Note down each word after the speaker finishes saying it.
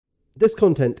This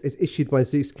content is issued by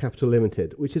Zeus Capital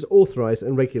Limited, which is authorised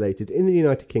and regulated in the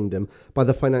United Kingdom by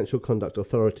the Financial Conduct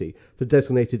Authority for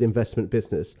designated investment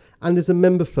business and is a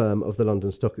member firm of the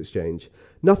London Stock Exchange.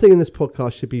 Nothing in this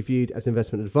podcast should be viewed as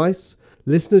investment advice.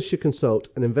 Listeners should consult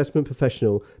an investment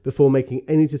professional before making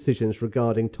any decisions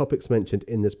regarding topics mentioned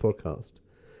in this podcast.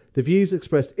 The views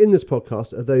expressed in this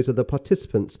podcast are those of the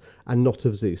participants and not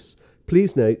of Zeus.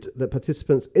 Please note that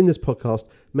participants in this podcast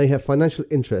may have financial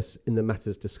interests in the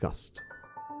matters discussed.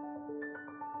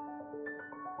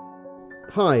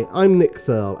 Hi, I'm Nick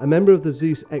Searle, a member of the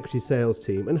Zeus Equity Sales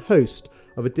team and host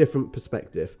of A Different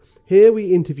Perspective. Here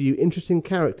we interview interesting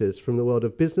characters from the world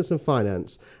of business and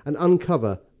finance and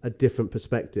uncover a different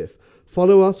perspective.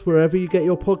 Follow us wherever you get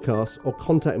your podcasts or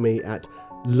contact me at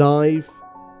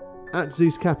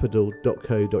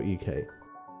live@zeuscapital.co.uk.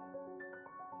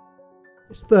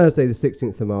 It's Thursday the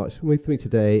 16th of March, and with me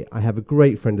today I have a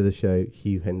great friend of the show,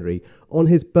 Hugh Hendry, on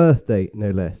his birthday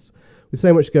no less. With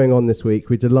so much going on this week,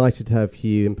 we're delighted to have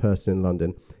Hugh in person in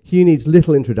London. Hugh needs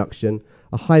little introduction,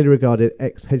 a highly regarded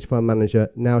ex-hedge fund manager,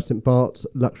 now St Bart's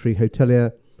luxury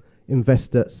hotelier,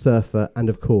 investor, surfer, and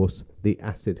of course, the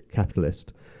acid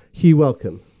capitalist. Hugh,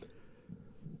 welcome.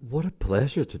 What a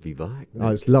pleasure to be back, Nick. Oh,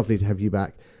 it's lovely to have you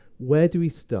back. Where do we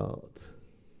start?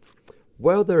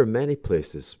 Well, there are many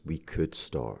places we could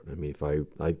start. I mean,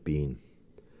 I've been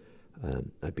a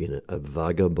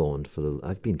vagabond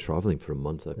I've been traveling for a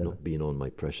month. I've not been on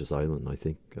my precious island. I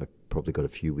think I've probably got a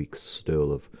few weeks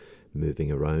still of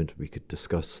moving around. We could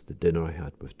discuss the dinner I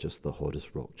had with just the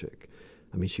hottest rock chick.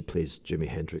 I mean, she plays Jimi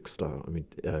Hendrix style. I mean,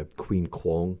 Queen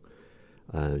Kwong.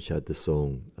 She had the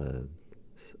song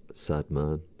 "Sad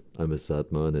Man." I'm a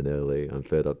sad man in LA. I'm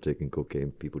fed up taking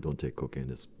cocaine. People don't take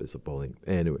cocaine. It's appalling.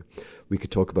 Anyway, we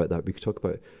could talk about that. We could talk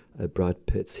about Brad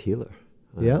Pitt's healer.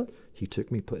 Yeah? He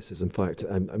took me places. In fact,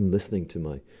 I'm listening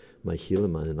to my healer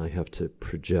man, and I have to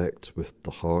project with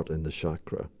the heart and the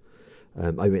chakra.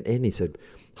 I went in, he said,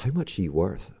 "How much are you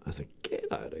worth?" I was like, "Get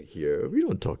out of here. We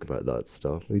don't talk about that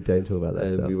stuff." We don't talk about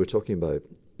that stuff. We were talking about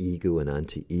ego and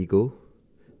anti-ego,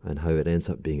 and how it ends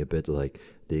up being a bit like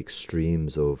the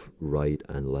extremes of right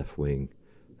and left-wing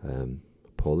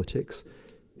politics.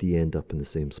 They end up in the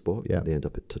same spot. Yeah. They end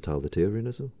up at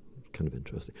totalitarianism. Kind of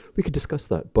interesting. We could discuss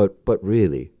that, but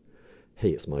really,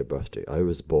 hey, it's my birthday. I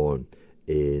was born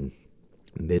in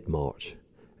mid-March.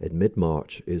 And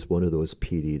mid-March is one of those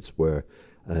periods where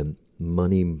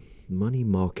money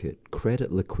market,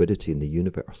 credit liquidity in the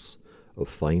universe of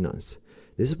finance.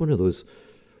 This is one of those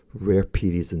rare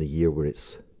periods in the year where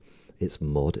it's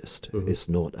modest. Mm-hmm. It's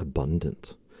not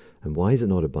abundant. And why is it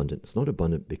not abundant? It's not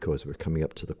abundant because we're coming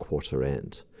up to the quarter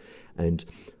end. And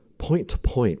point to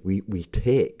point, we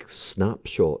take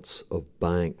snapshots of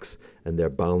banks and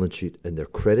their balance sheet and their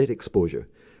credit exposure.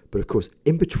 But of course,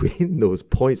 in between those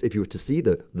points, if you were to see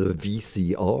the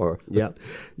VCR, yeah,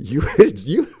 you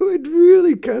would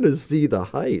really kind of see the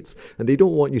heights. And they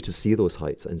don't want you to see those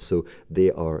heights. And so they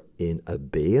are in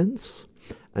abeyance.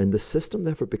 And the system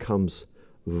therefore becomes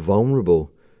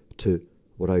vulnerable to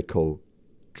what I'd call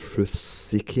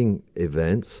truth-seeking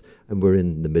events. And we're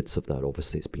in the midst of that.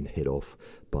 Obviously, it's been hit off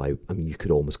by, I mean, you could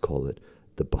almost call it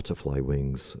the butterfly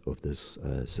wings of this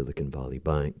Silicon Valley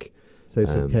bank. So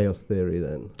sort of chaos theory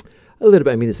then? A little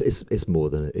bit. I mean, it's more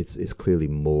than, it's clearly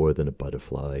more than a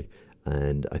butterfly.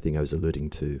 And I think I was alluding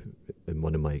to, in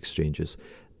one of my exchanges,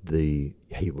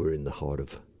 we're in the heart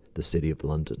of the city of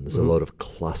London. There's a lot of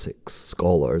classic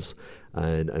scholars,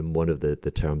 and one of the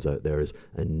terms out there is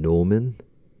a nomen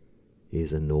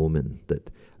is a nomen, that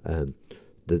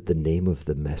the name of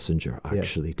the messenger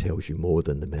actually tells you more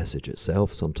than the message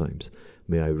itself sometimes.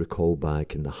 May I recall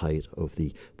back in the height of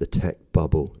the tech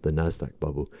bubble, the NASDAQ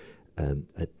bubble,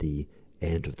 at the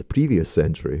end of the previous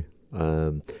century,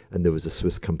 and there was a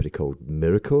Swiss company called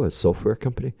Miracle, a software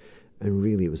company. And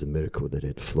really, it was a miracle that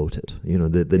it floated. You know,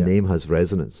 the name has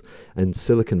resonance. And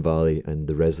Silicon Valley and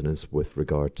the resonance with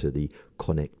regard to the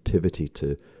connectivity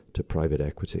to private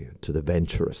equity, to the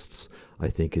venturists, I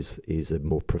think is a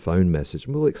more profound message.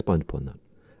 And we'll expand upon that.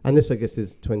 And this, I guess,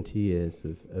 is 20 years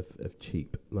of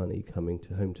cheap money coming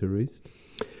home to roost?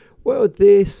 Well,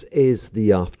 this is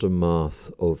the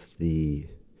aftermath of the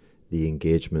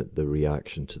engagement, the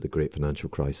reaction to the great financial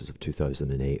crisis of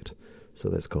 2008. So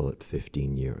let's call it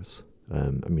 15 years.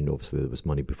 I mean, obviously there was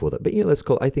money before that, but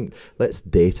let's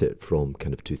date it from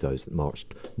kind of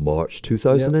March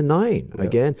 2009. Yeah.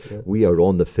 Again, yeah. We are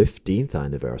on the 15th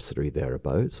anniversary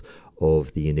thereabouts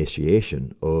of the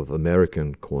initiation of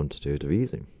American quantitative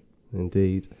easing.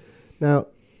 Indeed. Now,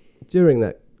 during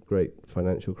that great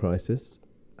financial crisis,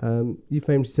 you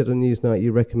famously said on Newsnight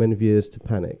you recommend viewers to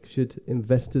panic. Should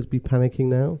investors be panicking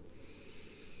now?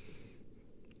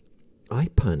 I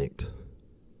panicked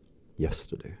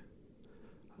yesterday.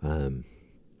 And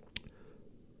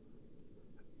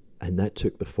that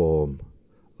took the form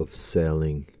of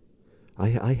selling. I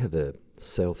have a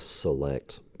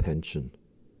self-select pension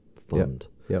fund.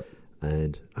 Yep.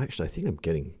 And actually, I think I'm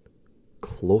getting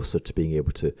closer to being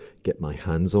able to get my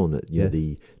hands on it. You know,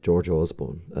 the George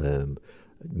Osborne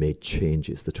made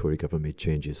changes. The Tory government made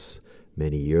changes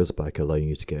many years back, allowing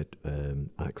you to get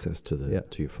access to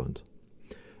to your fund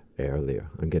earlier.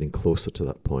 I'm getting closer to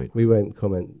that point. We won't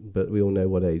comment, but we all know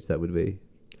what age that would be.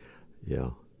 Yeah,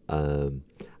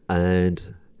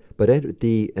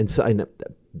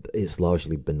 it's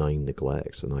largely benign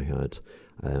neglect, and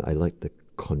I like the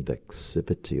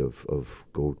convexivity of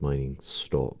gold mining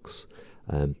stocks,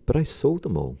 but I sold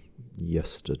them all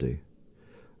yesterday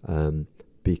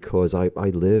because I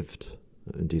lived,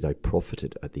 indeed I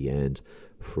profited at the end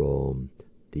from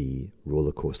the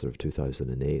roller coaster of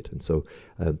 2008. And so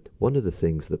one of the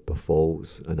things that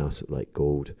befalls an asset like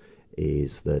gold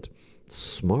is that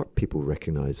smart people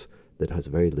recognize that it has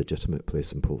a very legitimate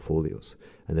place in portfolios,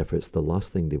 and therefore it's the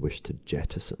last thing they wish to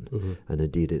jettison. Mm-hmm. And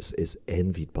indeed it's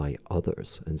envied by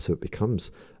others, and so it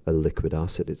becomes a liquid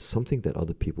asset. It's something that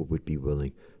other people would be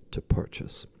willing to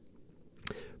purchase.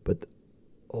 But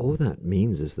all that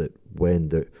means is that when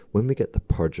we get the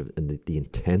purge and the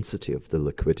intensity of the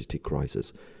liquidity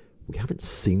crisis, we haven't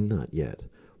seen that yet.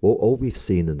 Well, all we've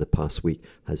seen in the past week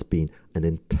has been an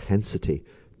intensity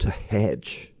to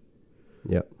hedge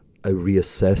a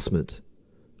reassessment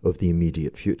of the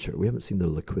immediate future. We haven't seen the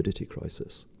liquidity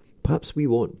crisis. Perhaps we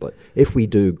won't, but if we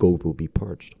do, gold will be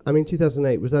purged. I mean,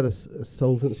 2008, was that a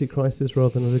solvency crisis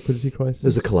rather than a liquidity crisis? It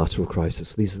was a collateral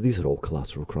crisis. These are all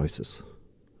collateral crises.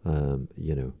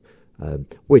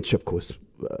 Which of course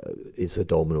is a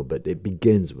domino, but it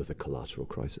begins with a collateral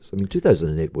crisis. I mean,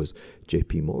 2008 was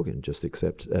JP Morgan just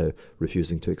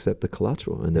refusing to accept the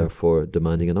collateral and therefore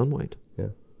demanding an unwind. Yeah.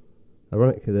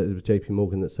 Ironically, that it was JP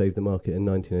Morgan that saved the market in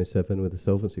 1907 with the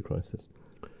solvency crisis.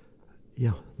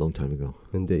 Yeah, long time ago.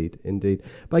 Indeed.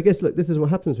 But I guess, look, this is what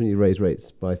happens when you raise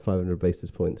rates by 500 basis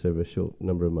points over a short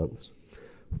number of months.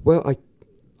 Well,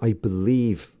 I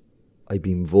believe I've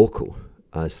been vocal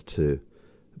as to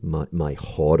my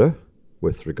horror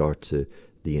with regard to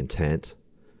the intent,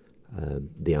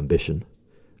 the ambition,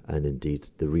 and indeed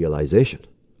the realization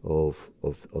of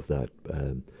that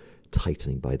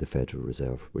tightening by the Federal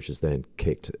Reserve, which has then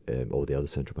kicked all the other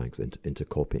central banks into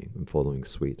copying and following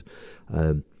suit.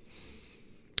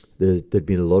 There'd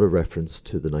been a lot of reference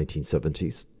to the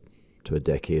 1970s, to a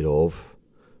decade of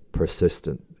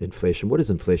persistent inflation. What is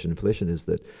inflation? Inflation is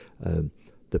that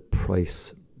the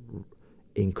price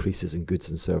increases in goods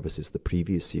and services the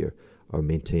previous year are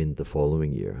maintained the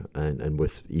following year, and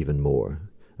with even more,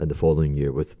 and the following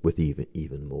year with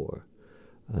even more.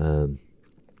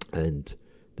 And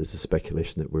there's a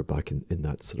speculation that we're back in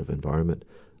that sort of environment.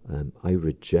 I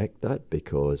reject that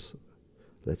because,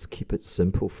 let's keep it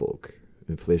simple, folk.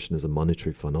 Inflation is a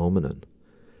monetary phenomenon,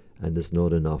 and there's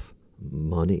not enough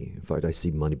money. In fact, I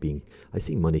see money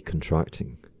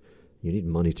contracting. You need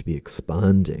money to be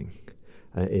expanding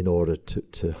in order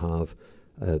to have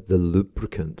the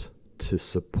lubricant to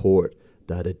support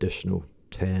that additional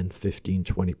 10, 15,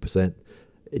 20%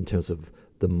 in terms of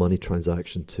the money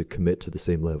transaction to commit to the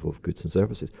same level of goods and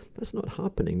services. That's not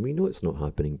happening. We know it's not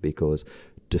happening because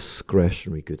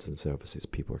discretionary goods and services,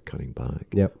 people are cutting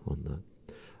back on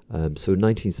that. So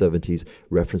 1970s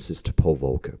references to Paul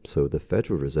Volcker. So the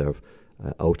Federal Reserve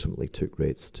ultimately took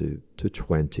rates to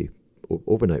 20,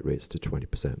 overnight rates to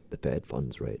 20%, the Fed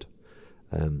funds rate.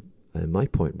 And my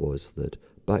point was that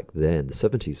back then, the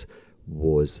 70s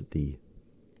was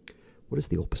what is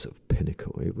the opposite of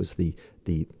pinnacle? It was the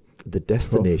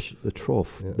destination, the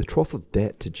trough of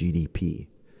debt to GDP,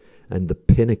 and the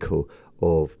pinnacle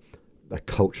of a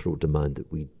cultural demand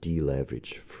that we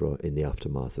deleverage in the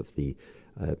aftermath of the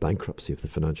bankruptcy of the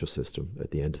financial system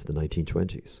at the end of the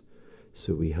 1920s.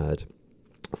 So we had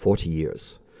 40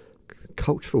 years.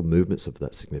 Cultural movements of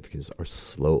that significance are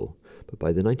slow, but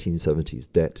by the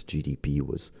 1970s, debt to GDP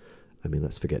was,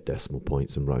 let's forget decimal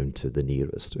points and round to the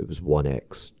nearest. It was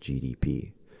 1x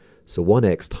GDP. So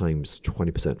 1x times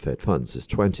 20% Fed funds is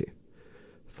 20.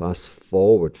 Fast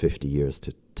forward 50 years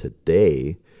to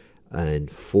today, and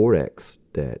 4x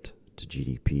debt to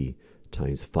GDP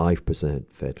times 5%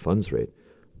 Fed funds rate,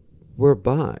 we're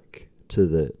back to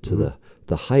the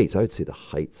heights. I would say the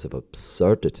heights of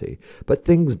absurdity. But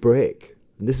things break.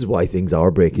 And this is why things are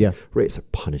breaking. Yeah. Rates are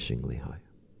punishingly high.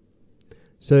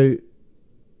 So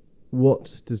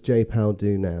what does Jay Powell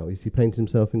do now? Is he paint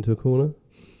himself into a corner?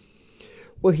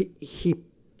 Well, he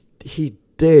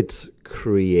did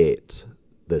create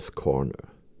this corner.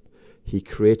 he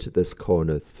created this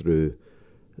corner through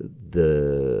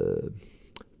the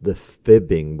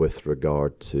fibbing with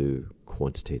regard to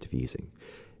quantitative easing.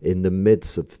 In the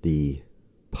midst of the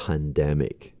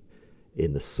pandemic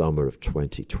in the summer of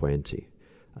 2020,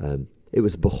 it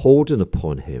was beholden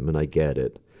upon him, and I get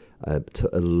it, to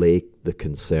allay the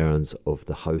concerns of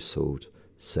the household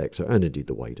sector and indeed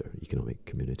the wider economic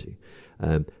community.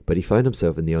 But he found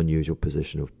himself in the unusual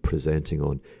position of presenting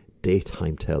on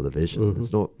daytime television. Mm-hmm.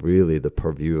 It's not really the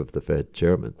purview of the Fed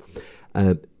chairman.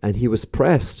 And he was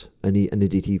pressed, and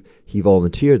indeed he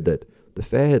volunteered that the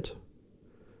Fed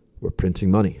were printing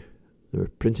money. They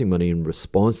were printing money in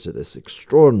response to this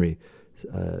extraordinary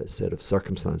set of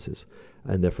circumstances,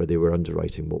 and therefore they were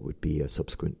underwriting what would be a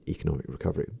subsequent economic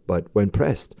recovery. But when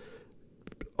pressed,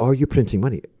 are you printing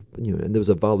money? And there was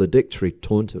a valedictory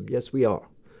tone to him. Yes, we are.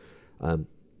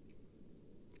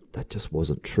 That just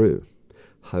wasn't true.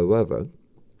 However,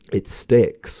 it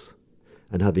sticks.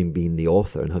 And having been the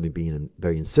author and having been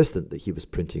very insistent that he was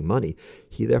printing money,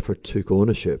 he therefore took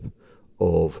ownership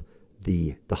of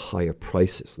the higher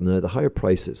prices. Now, the higher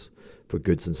prices for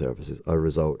goods and services are a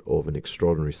result of an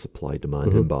extraordinary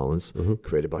supply-demand imbalance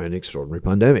created by an extraordinary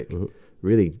pandemic.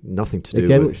 Really nothing to do with...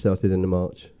 Again, which started in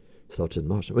March.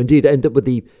 Indeed, ended up with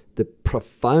the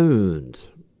profound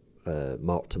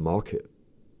mark-to-market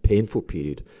painful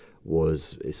period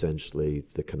was essentially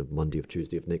the kind of Monday or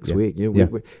Tuesday of next week.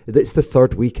 It's the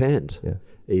third weekend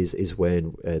is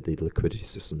when the liquidity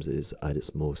systems is at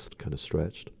its most kind of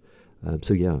stretched.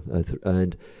 So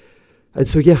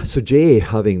Jay,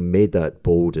 having made that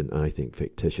bold and I think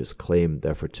fictitious claim,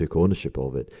 therefore took ownership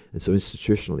of it. And so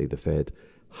institutionally, the Fed,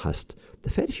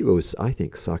 if you will, is, I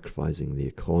think, sacrificing the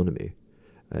economy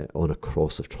on a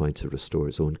cross of trying to restore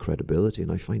its own credibility.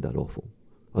 And I find that awful,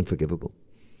 unforgivable.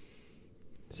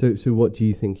 So what do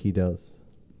you think he does?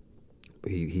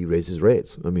 He raises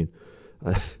rates. I mean...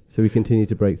 so we continue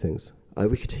to break things?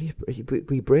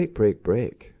 We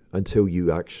break until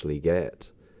you actually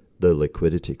get the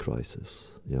liquidity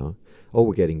crisis. Yeah. All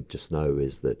we're getting just now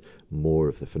is that more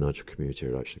of the financial community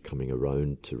are actually coming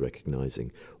around to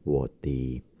recognizing what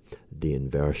the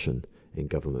inversion in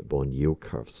government bond yield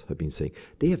curves have been saying.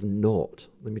 They have not,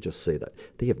 let me just say that,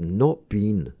 they have not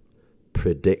been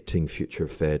predicting future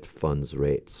Fed funds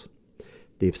rates.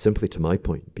 They've simply, to my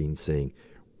point, been saying,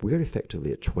 we're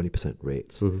effectively at 20%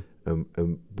 rates and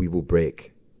we will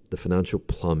break. The financial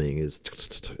plumbing is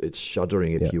it's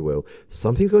shuddering, if you will.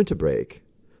 Something's going to break,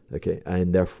 okay?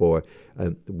 And therefore,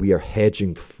 we are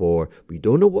hedging for, we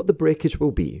don't know what the breakage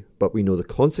will be, but we know the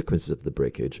consequences of the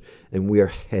breakage, and we are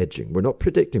hedging. We're not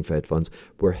predicting Fed funds.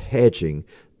 We're hedging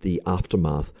the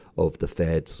aftermath of the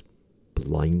Fed's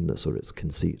blindness or its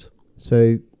conceit.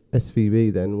 So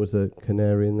SVB then was a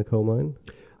canary in the coal mine?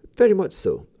 Very much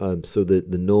so. So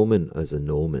the nomen as a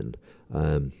nomen,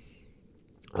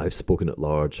 I've spoken at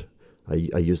large.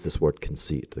 I use this word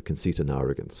conceit, the conceit and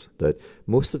arrogance, that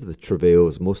most of the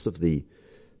travails, most of the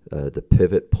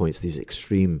pivot points, these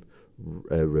extreme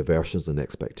reversions and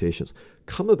expectations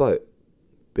come about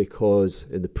because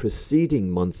in the preceding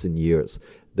months and years,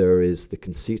 there is the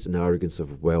conceit and arrogance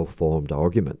of well-formed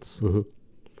arguments.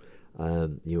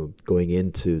 Going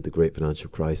into the great financial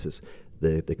crisis,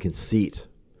 the conceit,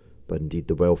 but indeed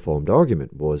the well-formed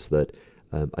argument was that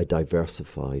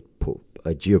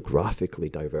a geographically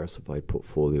diversified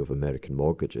portfolio of American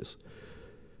mortgages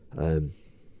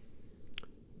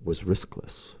was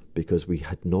riskless because we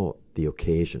had not the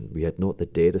occasion, we had not the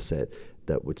data set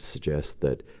that would suggest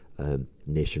that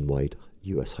nationwide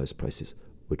US house prices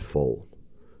would fall.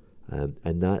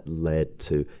 And that led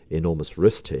to enormous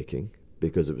risk-taking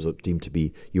because it was deemed to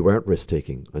be, you weren't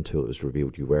risk-taking until it was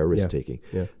revealed you were risk-taking.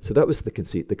 So that was the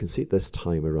conceit. The conceit this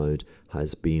time around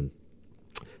has been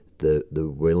the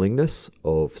willingness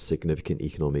of significant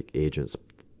economic agents,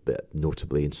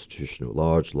 notably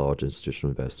large institutional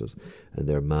investors, and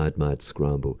their mad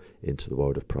scramble into the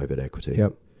world of private equity.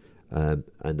 And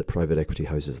the private equity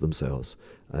houses themselves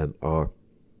are...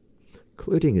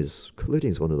 Colluding is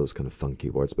one of those kind of funky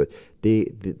words, but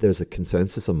there's a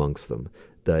consensus amongst them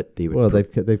that they would... Well,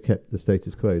 they've kept the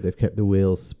status quo. They've kept the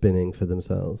wheels spinning for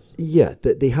themselves. Yeah,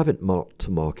 they haven't marked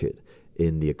to market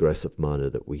in the aggressive manner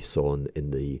that we saw in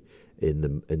the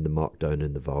markdown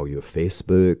in the value of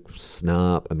Facebook,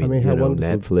 Snap. I mean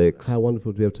Netflix. How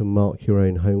wonderful to be able to mark your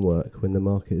own homework when the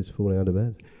market is falling out of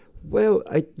bed. Well,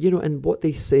 and what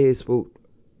they say is,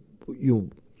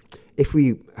 if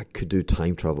we could do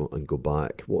time travel and go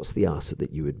back, what's the asset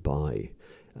that you would buy?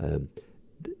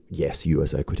 Yes,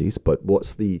 U.S. equities, but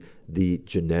what's the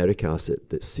generic asset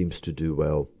that seems to do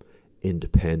well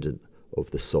independent of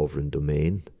the sovereign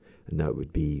domain? And that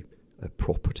would be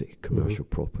property, commercial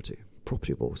property.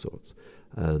 property of all sorts.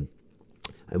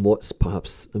 And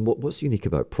what's unique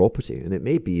about property, and it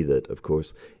may be that, of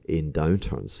course, in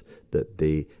downturns, that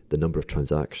the number of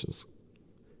transactions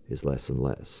is less and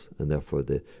less, and therefore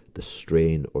the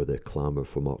strain or the clamour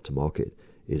for mark to market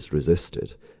is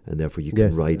resisted, and therefore you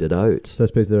can ride it out. So I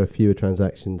suppose there are fewer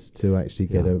transactions to actually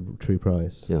get a true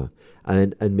price. Yeah,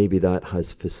 and maybe that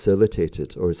has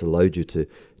facilitated or has allowed you to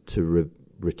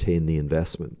retain the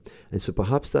investment. And so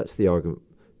perhaps that's the argument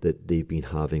that they've been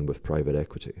having with private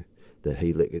equity. That,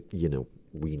 hey,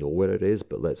 we know where it is,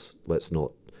 but let's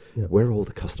not. Yeah. Where are all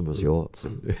the customers' yachts?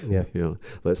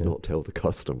 Let's not tell the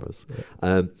customers.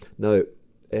 Yeah. Now,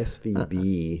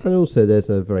 SVB, and also there's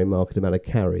a very marked amount of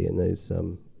carry in those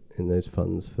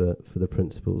funds for the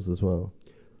principals as well.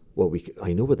 Well,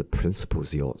 I know where the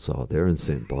principals' yachts are. They're in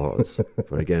St. Bart's.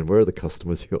 But again, where are the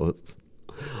customers' yachts?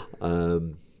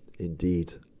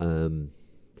 Indeed. And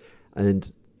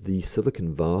the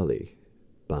Silicon Valley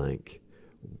Bank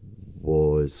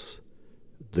was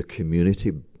the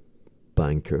community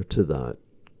banker to that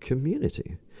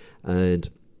community, and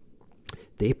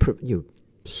they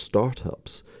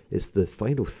startups is the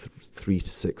final 3 to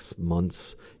 6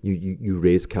 months. You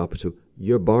raise capital,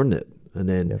 you burn it, and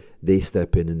then they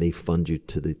step in and they fund you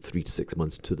to the 3 to 6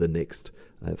 months to the next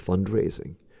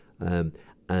fundraising,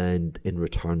 and in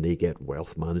return they get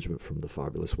wealth management from the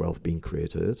fabulous wealth being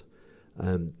created.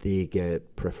 They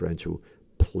get preferential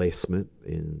placement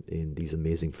in these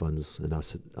amazing funds and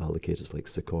asset allocators like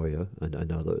Sequoia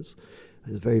and others.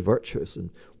 And it's very virtuous. And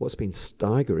what's been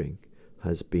staggering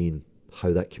has been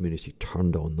how that community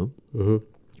turned on them.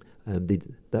 Mm-hmm.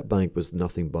 That bank was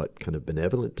nothing but kind of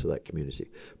benevolent to that community,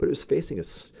 but it was facing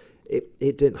it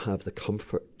didn't have the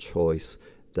comfort choice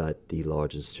that the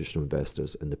large institutional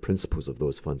investors and the principals of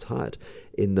those funds had,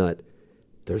 in that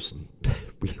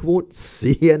we won't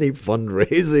see any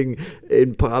fundraising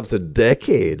in perhaps a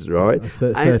decade, right?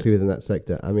 Certainly within that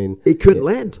sector. I mean, it couldn't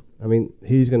lend. I mean,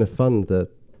 who's going to fund the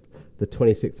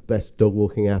 26th best dog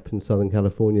walking app in Southern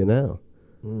California now?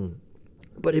 Mm.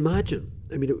 But imagine,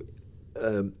 I mean,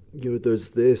 there's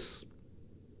this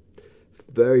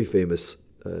very famous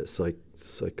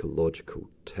psychological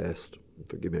test.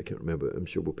 Forgive me, I can't remember. I'm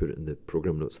sure we'll put it in the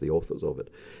program notes, the authors of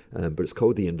it. But it's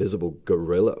called the Invisible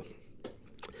Gorilla.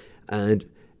 And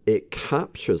it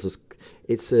captures,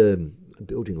 it's a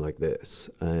building like this,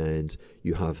 and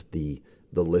you have the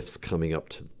lifts coming up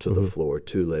to mm-hmm. the floor,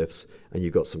 2 lifts, and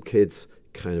you've got some kids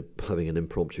kind of having an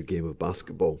impromptu game of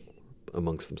basketball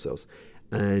amongst themselves.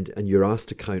 And you're asked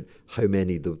to count how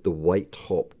many the white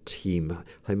top team,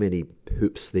 how many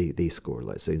hoops they score,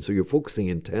 let's say. And so you're focusing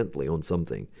intently on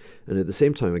something. And at the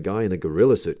same time, a guy in a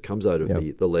gorilla suit comes out of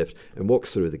the lift and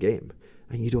walks through the game.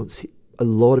 And you don't see, a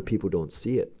lot of people don't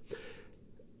see it.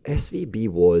 SVB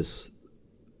was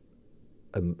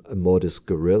a modest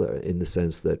gorilla in the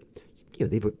sense that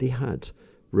they had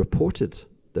reported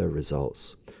their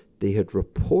results. They had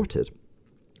reported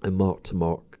a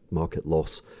mark-to-market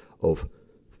loss of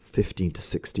 $15 to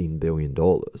 $16 billion,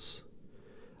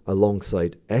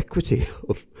 alongside equity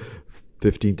of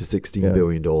 $15 to $16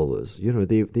 billion.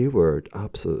 They were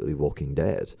absolutely walking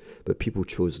dead, but people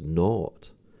chose not.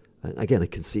 And again, I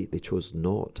can see they chose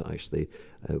not to actually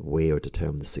weigh or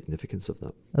determine the significance of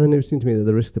that. And then it seemed to me that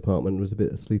the risk department was a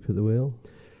bit asleep at the wheel.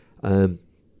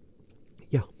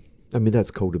 Yeah, I mean that's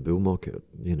called a bull market.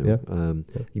 You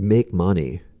make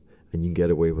money, and you can get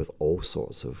away with all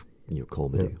sorts of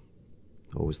comedy. Yeah.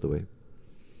 Always the way.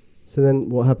 So then,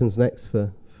 what happens next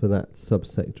for that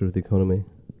subsector of the economy?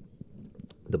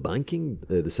 The banking,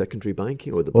 the secondary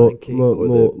banking, or the banking, or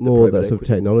the that sort of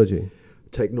technology.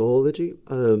 Technology.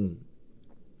 Well,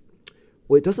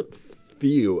 it doesn't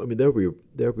feel. I mean,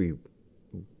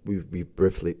 we've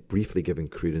briefly given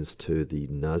credence to the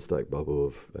Nasdaq bubble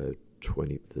of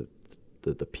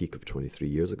the peak of 23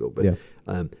 years ago, but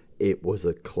it was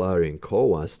a clarion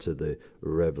call as to the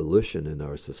revolution in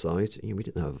our society. We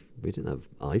didn't have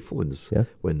iPhones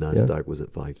when Nasdaq was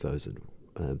at 5,000,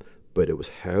 but it was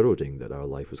heralding that our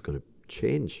life was going to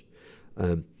change.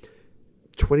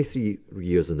 23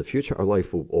 years in the future, our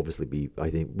life will obviously be, I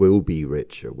think, will be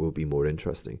richer, will be more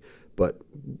interesting. But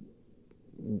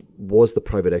was the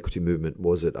private equity movement,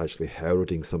 was it actually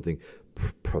heralding something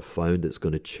profound that's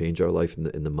going to change our life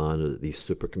in the manner that these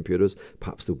supercomputers,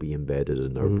 perhaps they'll be embedded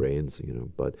in our brains,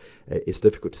 but it's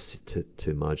difficult to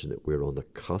imagine that we're on the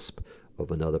cusp of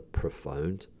another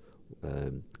profound,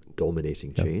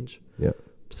 dominating change. Yeah.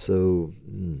 So,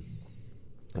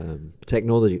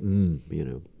 technology,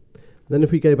 Then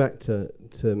if we go back to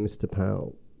Mr.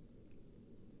 Powell,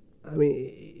 I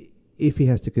mean, if he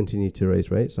has to continue to raise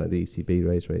rates, like the ECB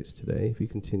raised rates today, if he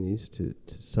continues to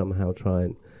somehow try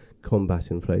and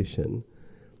combat inflation,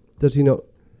 does he not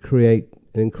create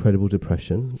an incredible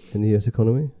depression in the US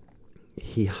economy?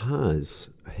 He has,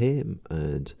 him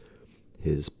and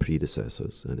his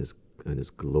predecessors and his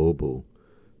global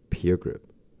peer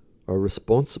group are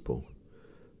responsible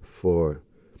for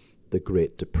the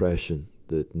Great Depression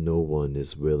that no one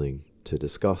is willing to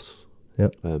discuss.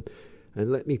 Yep. And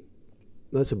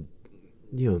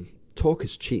talk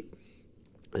is cheap.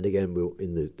 And again, we'll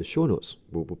in the show notes,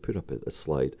 we'll put up a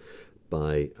slide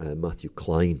by Matthew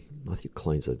Klein. Matthew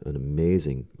Klein's an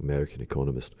amazing American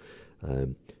economist.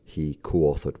 He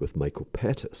co-authored with Michael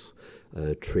Pettis,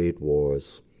 Trade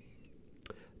Wars,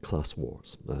 Class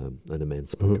Wars, and a man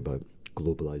spoke about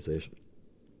globalization.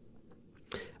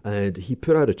 And he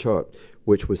put out a chart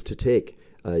which was to take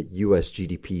US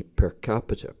GDP per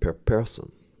capita, per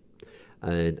person,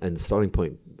 and the starting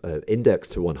point index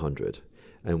to 100,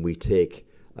 and we take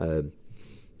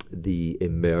the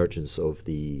emergence of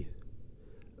the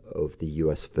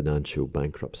US financial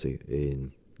bankruptcy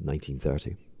in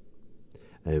 1930,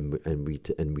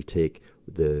 and we take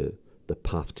the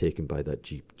path taken by that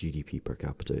GDP per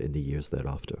capita in the years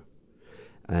thereafter,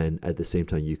 and at the same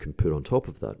time you can put on top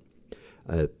of that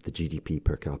the GDP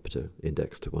per capita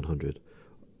index to 100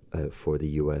 for the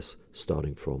US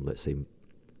starting from, let's say,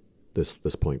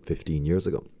 this point 15 years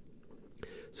ago.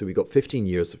 So we got 15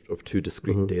 years of two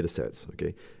discrete data sets.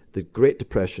 Okay, the Great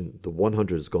Depression, the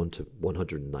 100 has gone to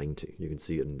 190. You can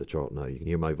see it in the chart now. You can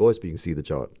hear my voice, but you can see the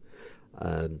chart.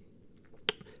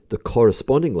 The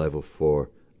corresponding level for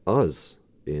us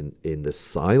in the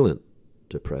silent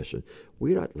depression,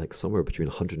 we're at like somewhere between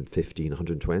 150 and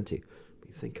 120. You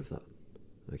think of that.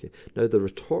 Okay. Now the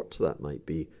retort to that might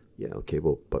be, yeah, okay,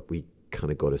 well, but we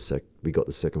kind of got we got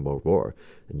the Second World War,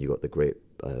 and you got the great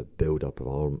build up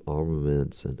of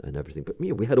armaments and everything. But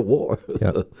we had a war,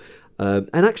 yep. And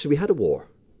actually we had a war.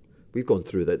 We've gone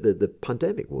through that. The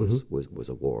pandemic was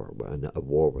a war, and a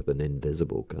war with an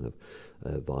invisible kind of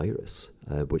virus,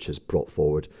 which has brought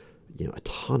forward, a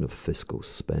ton of fiscal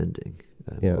spending.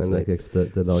 And I guess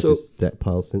the largest debt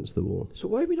pile since the war. So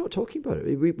why are we not talking about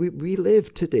it? We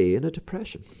live today in a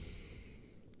depression.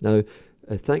 Now,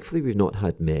 thankfully, we've not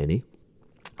had many.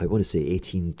 I want to say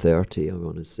 1830. I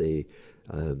want to say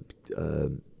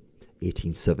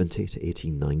 1870 to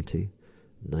 1890,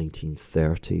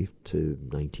 1930 to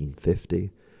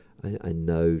 1950, and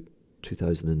now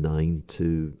 2009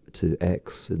 to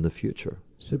X in the future.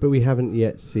 So, but we haven't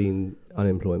yet seen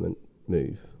unemployment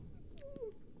move.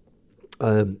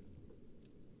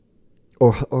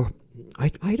 Or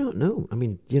I don't know. I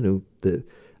mean,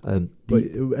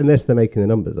 unless they're making the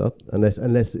numbers up, unless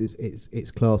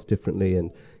it's classed differently,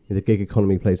 and the gig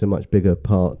economy plays a much bigger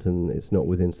part, and it's not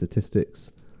within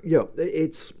statistics. Yeah,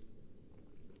 it's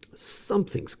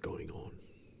something's going on.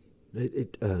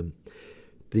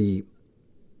 The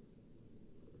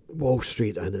Wall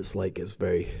Street and it's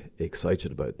very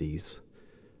excited about these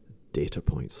data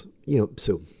points.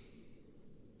 So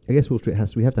I guess Wall Street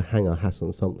we have to hang our hat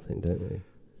on something, don't we?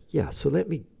 Yeah, so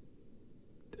I'm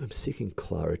seeking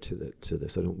clarity to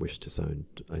this. I don't wish to sound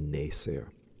a naysayer.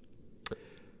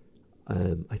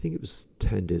 I think it was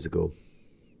 10 days ago,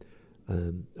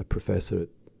 a professor at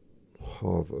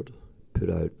Harvard put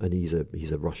out, and he's a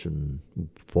Russian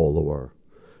follower,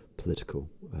 political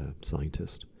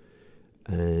scientist,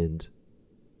 and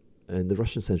the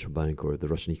Russian Central Bank, or the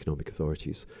Russian economic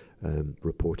authorities,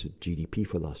 reported GDP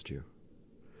for last year.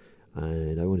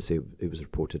 And I want to say it was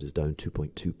reported as down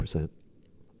 2.2%.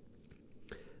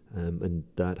 And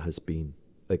that has been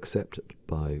accepted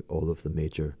by all of the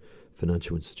major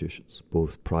financial institutions,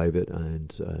 both private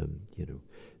and,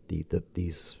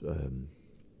 these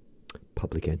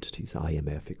public entities,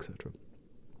 IMF, etc.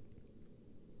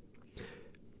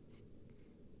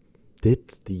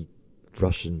 Did the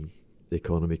Russian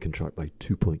economy contract by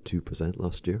 2.2%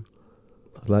 last year?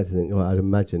 I'd like to think. Well, I'd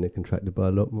imagine it contracted by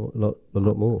a lot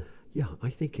more. Yeah, I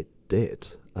think it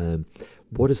did.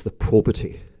 What is the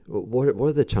probity? What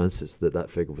are the chances that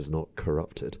figure was not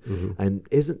corrupted? Mm-hmm. And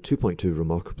isn't 2.2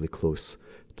 remarkably close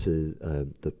to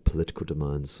the political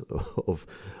demands of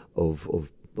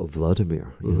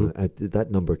Vladimir? Mm-hmm.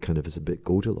 That number kind of is a bit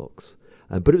Goldilocks.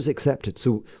 But it was accepted.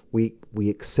 So we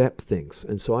accept things.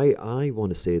 And so I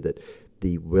want to say that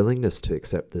the willingness to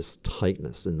accept this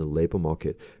tightness in the labour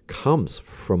market comes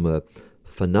from a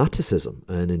fanaticism,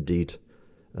 and indeed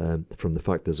from the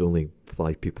fact there's only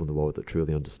 5 people in the world that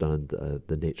truly understand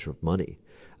the nature of money,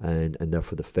 and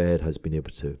therefore the Fed has been able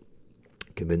to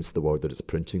convince the world that it's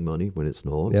printing money when it's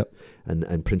not. Yep.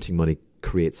 And printing money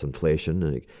creates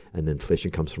inflation, and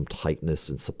inflation comes from tightness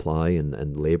in supply,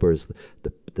 and labour is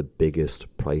the biggest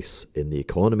price in the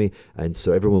economy, and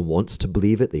so everyone wants to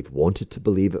believe it. They've wanted to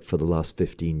believe it for the last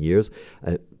 15 years.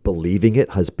 Believing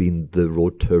it has been the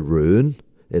road to ruin.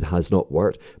 It has not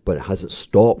worked, but it hasn't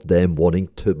stopped them wanting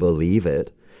to believe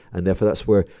it, and therefore that's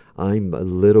where I'm a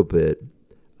little bit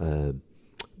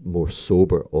more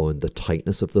sober on the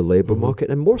tightness of the labour market,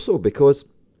 and more so because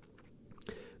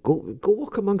go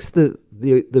walk amongst the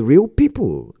real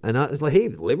people, and it's like, hey,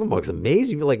 the labour market's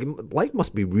amazing. You're like, life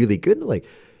must be really good. And like,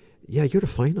 yeah, you're a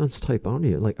finance type, aren't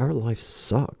you? Like, our life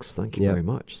sucks. Thank you very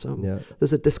much. So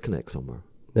there's a disconnect somewhere.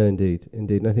 No, indeed.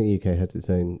 And I think the UK has its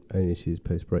own issues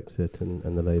post Brexit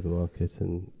and the labour market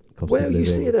and cost of living. Well, you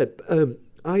say that.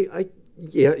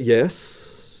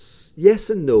 Yes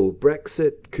and no.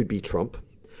 Brexit could be Trump,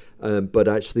 but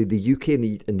actually the UK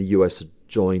and the US are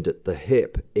joined at the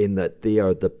hip in that they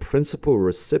are the principal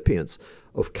recipients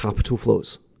of capital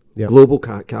flows, global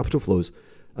capital flows.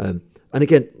 And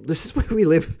again, this is where we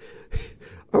live.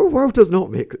 Our world does not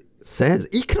make sense.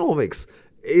 Economics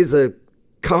is a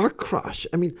car crash.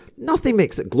 I mean, nothing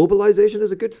makes it. Globalization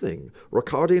is a good thing.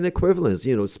 Ricardian equivalence,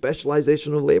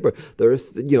 specialization of labor. There are,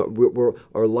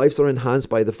 our lives are enhanced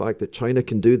by the fact that China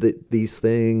can do these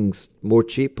things more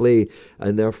cheaply,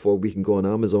 and therefore we can go on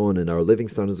Amazon and our living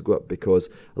standards go up because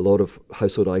a lot of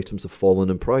household items have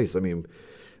fallen in price. I mean,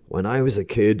 when I was a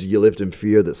kid, you lived in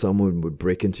fear that someone would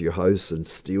break into your house and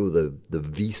steal the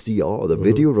VCR, the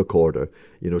video recorder,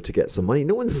 to get some money.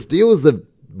 No one steals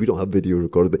we don't have video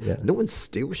recorder, but no one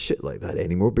steals shit like that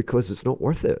anymore because it's not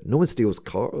worth it. No one steals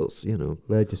cars, No,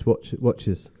 just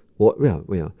watches. What?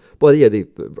 Yeah. Well, yeah, they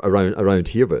around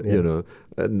here, but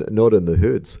and not in the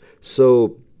hoods.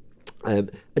 So, and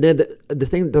then the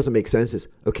thing that doesn't make sense is,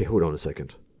 okay, hold on a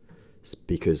second,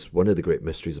 because one of the great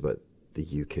mysteries about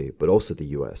the UK, but also the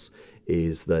US,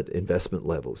 is that investment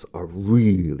levels are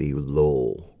really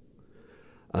low.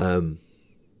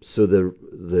 So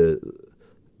the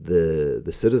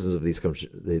citizens of these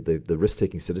countries, the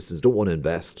risk-taking citizens don't want to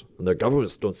invest, and their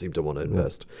governments don't seem to want to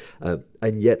invest,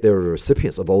 and yet they're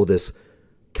recipients of all this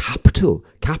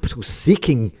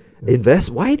capital-seeking invest.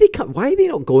 Why are they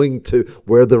not going to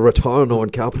where the return on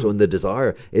capital and the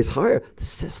desire is higher? The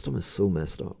system is so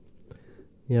messed up.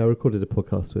 Yeah, I recorded a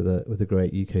podcast with a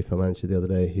great UK fund manager the other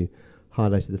day who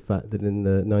highlighted the fact that in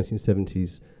the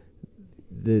 1970s,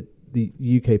 the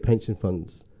UK pension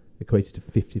funds equated to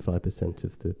 55%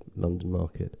 of the London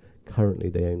market. Currently,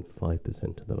 they own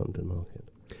 5% of the London market.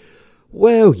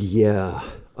 Well, yeah.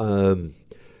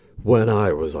 When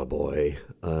I was a boy,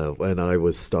 when I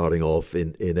was starting off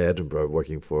in Edinburgh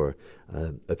working for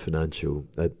a pension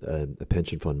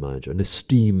fund manager, an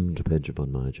esteemed pension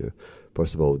fund manager.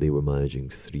 First of all, they were managing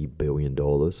 $3 billion.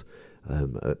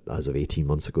 As of 18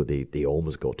 months ago, they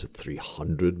almost got to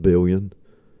 300 billion.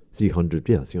 300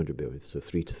 billion, so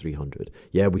 3 to 300.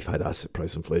 Yeah, we've had asset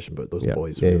price inflation, but those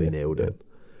boys really nailed it.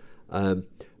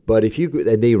 But if you go,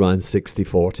 and they ran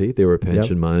 60-40, they were a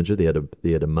pension manager, they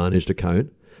had a managed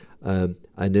account, and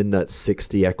in that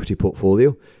 60 equity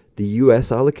portfolio, the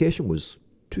US allocation was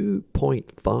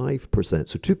 2.5%,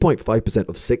 so 2.5%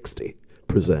 of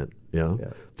 60%. Yeah.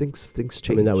 Things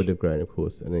change. I mean, that would have grown, of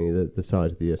course, and the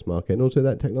size of the US market, and also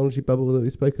that technology bubble that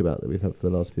we've spoken about that we've had for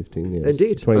the last 15 years.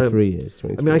 Indeed. 23 years. I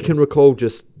mean, I can recall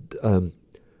just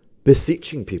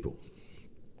beseeching people,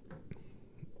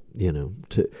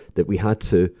 that we had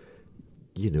to,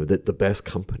 that the best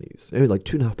companies, like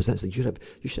 2.5%, so you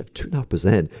should have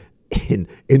 2.5% in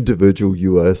individual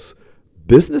US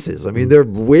businesses. I mean, they're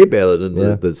way better than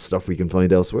the stuff we can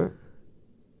find elsewhere.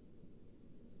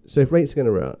 So if rates are going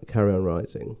to carry on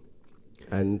rising,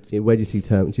 and where do you see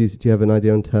do you have an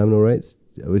idea on terminal rates,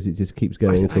 or is it just keeps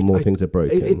going until more things are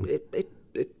broken?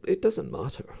 It doesn't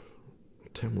matter.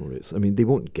 Terminal rates. I mean, they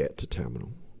won't get to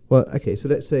terminal. Well, okay. So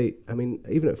let's say, I mean,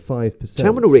 even at 5%.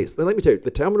 Terminal rates. Let me tell you,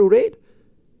 the terminal rate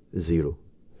is 0.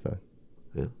 Fine.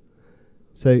 Yeah.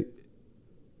 So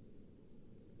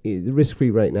the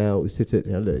risk-free rate now we sit at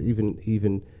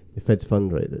even the Fed's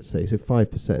fund rate, let's say, so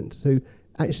 5%. So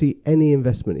actually, any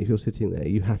investment, if you're sitting there,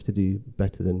 you have to do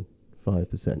better than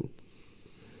 5%.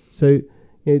 So,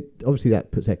 obviously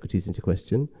that puts equities into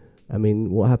question. I mean,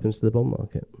 what happens to the bond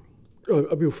market?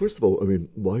 I mean, first of all,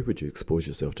 why would you expose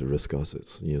yourself to risk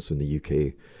assets? So in the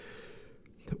UK,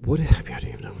 I don't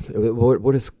even know.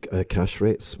 What is cash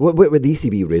rates? What would the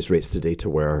ECB raise rates today to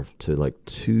where? To like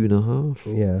 2.5?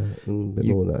 Yeah, a bit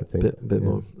more than that, I think. Bit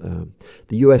more.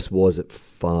 The US was at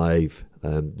 5.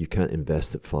 You can't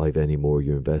invest at 5 anymore.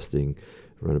 You're investing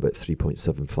around about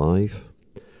 3.75.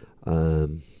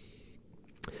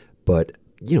 But,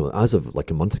 as of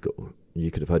like a month ago, you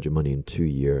could have had your money in 2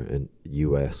 year in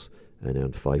US and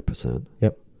earned 5%.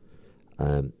 Yep.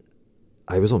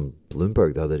 I was on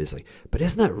Bloomberg the other day. It's like, but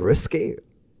isn't that risky?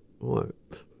 Well,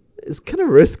 it's kind of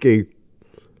risky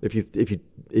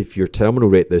if your terminal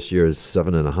rate this year is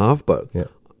 7.5. But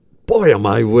boy, am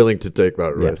I willing to take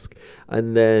that risk.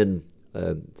 And then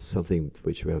something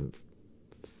which we haven't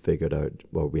figured out,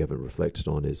 well, we haven't reflected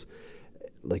on, is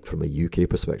like from a UK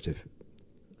perspective.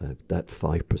 That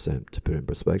 5%, to put it in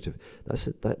perspective,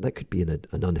 that could be in an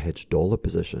unhedged dollar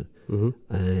position,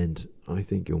 and I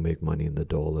think you'll make money in the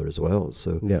dollar as well.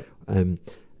 So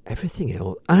everything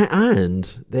else,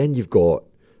 and then you've got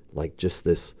like just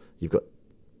this. You've got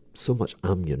so much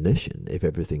ammunition if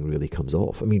everything really comes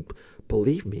off. I mean,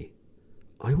 believe me,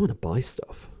 I want to buy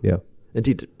stuff. Yeah,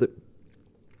 indeed.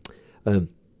 So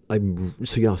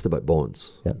you asked about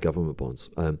bonds, government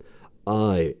bonds. Oh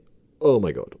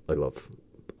my God, I love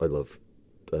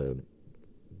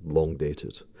long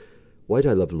dated. Why do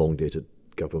I love long dated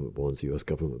government bonds, US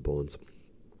government bonds?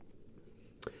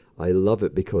 I love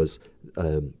it because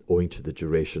owing to the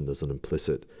duration, there's an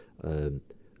implicit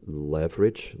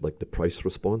leverage, like the price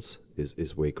response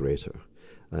is way greater.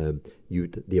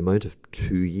 The amount of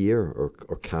 2-year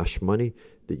or cash money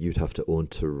that you'd have to own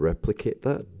to replicate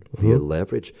that via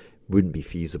leverage wouldn't be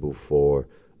feasible for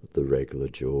the regular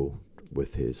Joe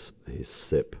with his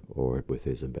SIP or with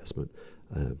his investment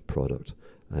product.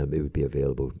 It would be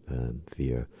available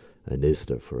via an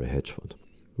ISDA for a hedge fund.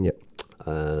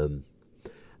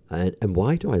 And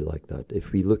why do I like that?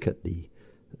 If we look at the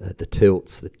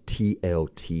tilts, the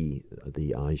TLT,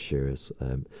 the iShares,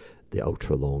 the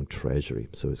ultra long treasury,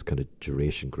 so it's kind of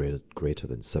duration greater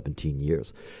than 17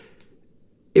 years.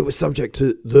 It was subject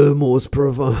to the most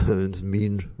profound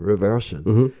mean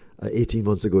reversion. 18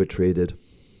 months ago, it traded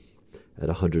at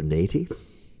 180,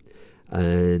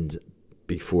 and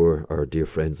before our dear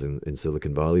friends in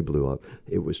Silicon Valley blew up,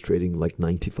 it was trading like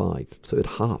 95, so it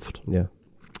halved.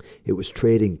 It was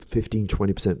trading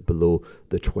 15-20% below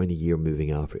the 20-year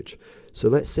moving average. So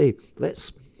let's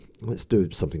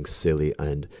do something silly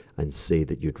and say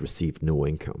that you'd received no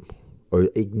income or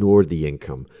ignore the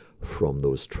income from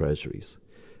those treasuries.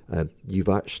 You've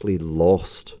actually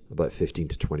lost about 15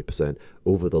 to 20%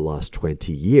 over the last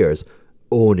 20 years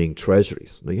owning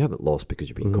treasuries. Now, you haven't lost because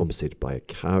you've been compensated by a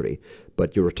carry,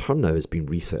 but your return now has been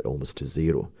reset almost to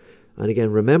zero. And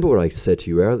again, remember what I said to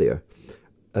you earlier.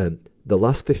 The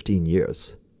last 15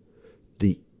 years,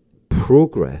 the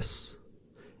progress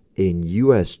in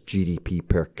US GDP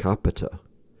per capita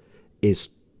is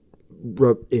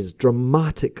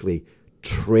dramatically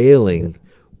trailing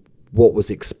what was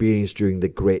experienced during the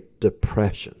Great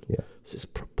Depression. This is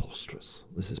preposterous.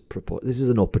 This is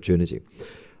an opportunity.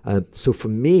 So for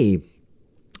me,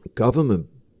 government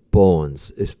bonds,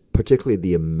 is particularly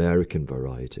the American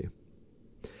variety,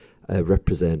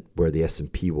 represent where the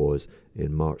S&P was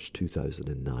in March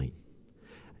 2009.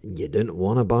 You didn't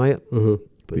want to buy it,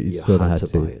 but you had to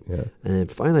buy it. And then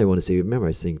finally, I want to say, remember I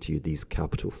was saying to you these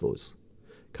capital flows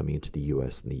coming into the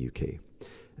US and the UK,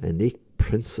 and they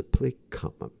principally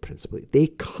come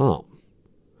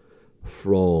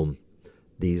from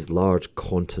these large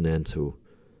continental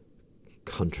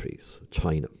countries,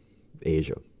 China,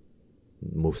 Asia,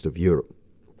 most of Europe,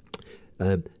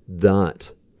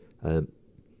 that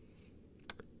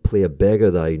play a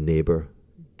beggar thy neighbour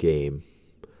game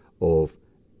of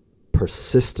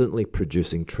persistently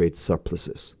producing trade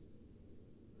surpluses.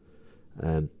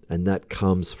 And that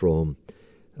comes from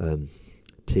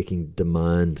taking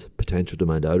potential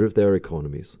demand out of their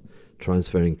economies,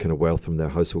 transferring kind of wealth from their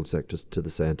household sectors to the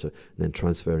centre, and then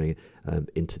transferring it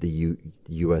into the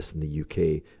US and the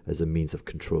UK as a means of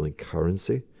controlling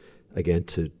currency, again,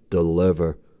 to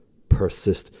deliver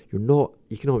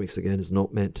economics again is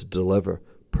not meant to deliver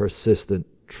persistent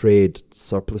trade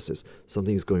surpluses.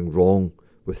 Something is going wrong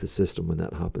with the system when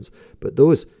that happens. But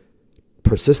those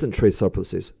persistent trade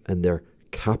surpluses and their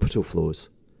capital flows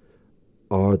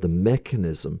are the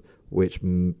mechanism which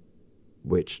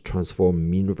transform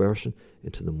mean reversion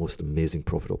into the most amazing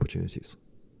profit opportunities.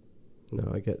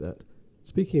 No, I get that.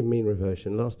 Speaking of mean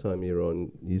reversion, last time you were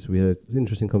on, we had an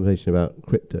interesting conversation about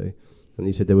crypto, and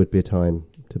you said there would be a time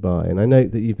to buy. And I know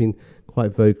that you've been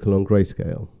quite vocal on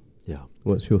Grayscale. Yeah.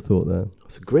 What's your thought there?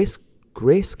 So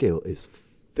Grayscale is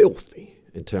filthy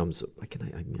in terms of, I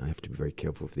have to be very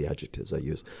careful with the adjectives I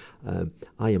use.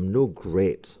 I am no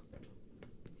great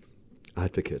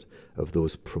advocate of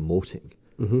those promoting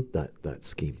that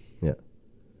scheme.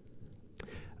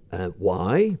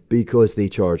 Why? Because they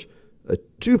charge a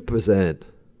 2%.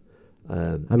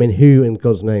 Who in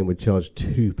God's name would charge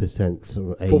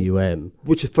 2% AUM?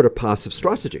 Which is for a passive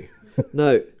strategy.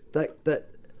 Now, that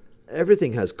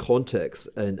everything has context,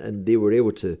 and they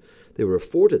were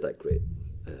afforded that great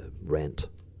rent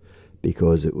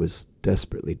because it was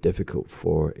desperately difficult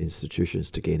for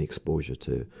institutions to gain exposure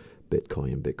to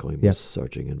Bitcoin, and Bitcoin was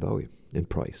surging in value, in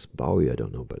price. Value, I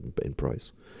don't know, but in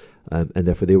price. And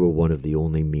therefore, they were one of the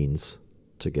only means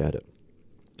to get it.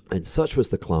 And such was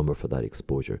the clamour for that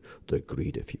exposure, the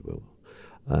greed, if you will,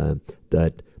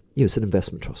 that it's an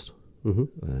investment trust,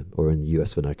 or in the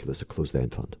US vernacular, it's a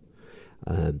closed-end fund.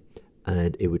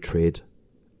 And it would trade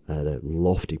at a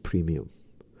lofty premium,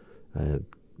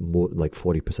 more like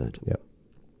 40%. Yeah.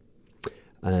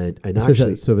 And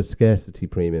actually, that's sort of a scarcity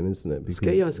premium, isn't it?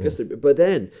 Because, scarcity. But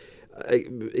then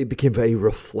it became very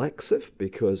reflexive,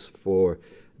 because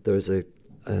there's a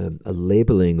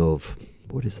labeling of,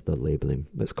 what is the labeling?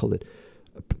 Let's call it,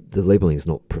 the labeling is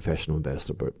not professional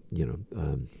investor, but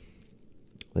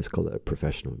let's call it a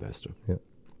professional investor. Yeah.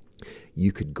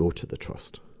 You could go to the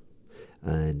trust,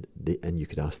 and you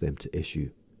could ask them to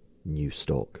issue new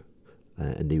stock,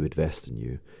 and they would vest in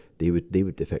you. They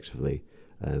would effectively,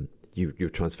 you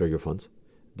transfer your funds,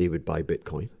 they would buy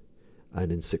Bitcoin,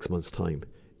 and in 6 months' time,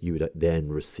 you would then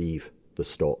receive the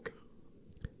stock.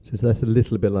 So that's a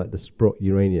little bit like the Sprott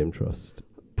Uranium Trust.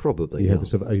 Probably, you have a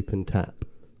sort of open tap.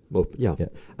 Well, yeah.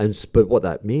 But what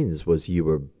that means was you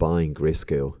were buying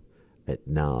Grayscale at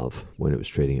NAV when it was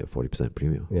trading at 40%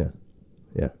 premium. Yeah.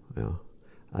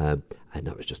 And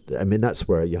that was just, that's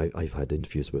where I've had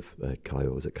interviews with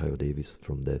Kyle. Was it Kyle Davies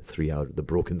from the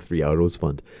Broken 3 Arrows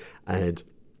Fund? And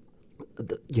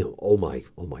all my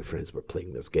friends were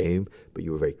playing this game, but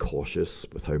you were very cautious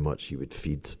with how much you would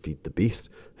feed the beast.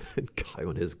 And Kyle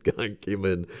and his gang came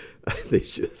in, and they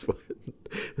just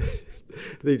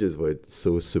went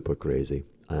so super crazy.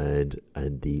 And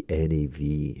the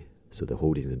NAV, so the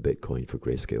holdings in Bitcoin for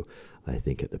Grayscale, I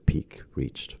think at the peak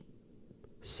reached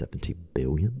 70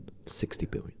 billion, 60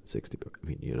 billion, 60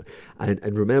 billion.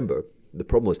 And remember, the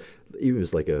problem was, it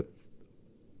was like a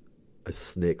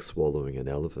snake swallowing an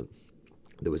elephant.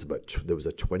 There was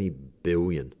a 20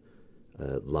 billion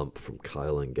lump from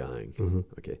Kyle and gang.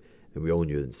 Okay, and we all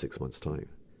knew in 6 months' time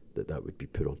that would be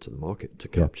put onto the market to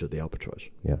capture the arbitrage.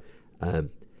 Yeah. And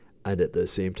at the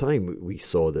same time, we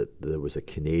saw that there was a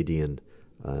Canadian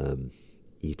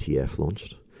ETF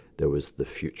launched. There was the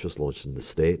futures launched in the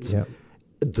States. Yeah.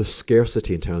 The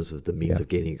scarcity in terms of the means of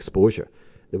gaining exposure,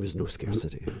 there was no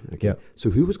scarcity. Okay? Yeah. So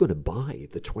who was going to buy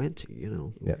the 20,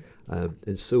 Yeah.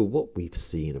 And so what we've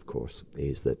seen, of course,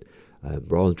 is that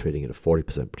rather than trading at a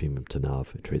 40% premium to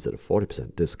NAV, it trades at a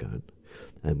 40% discount.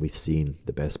 And we've seen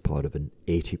the best part of an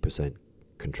 80%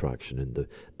 contraction in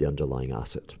the underlying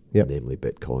asset, namely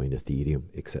Bitcoin, Ethereum,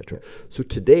 etc. So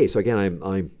today, again,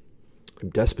 I'm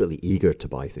desperately eager to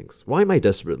buy things. Why am I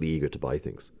desperately eager to buy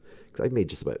things? Because I've made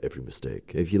just about every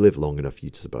mistake. If you live long enough, you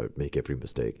just about make every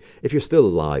mistake. If you're still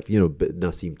alive,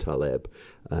 Nassim Taleb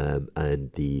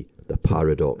and the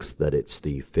paradox that it's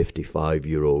the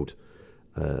 55-year-old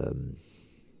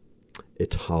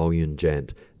Italian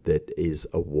gent that is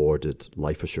awarded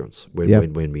life assurance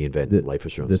when we invented life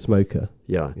assurance. The smoker.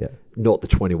 Yeah. Not the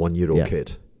 21-year-old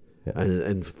kid. Yeah.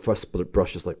 And first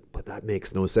brush is like, but that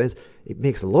makes no sense. It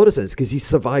makes a lot of sense because he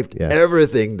survived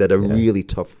everything that a really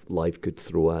tough life could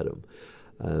throw at him.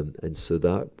 And so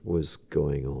that was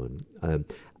going on.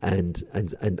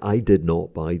 And I did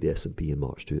not buy the S&P in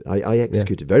March. I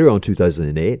executed very well in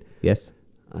 2008. Yes.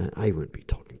 I wouldn't be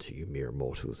talking to you mere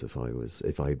mortals if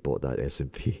I bought that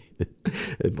S&P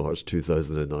in March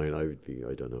 2009. I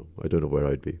don't know where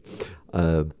I'd be.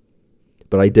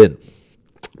 But I didn't.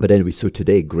 But anyway, so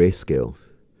today, Grayscale,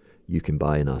 you can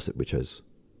buy an asset which has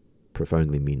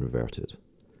profoundly mean reverted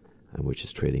and which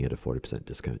is trading at a 40%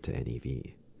 discount to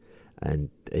NAV. And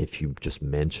if you just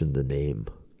mention the name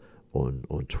on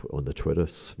the Twitter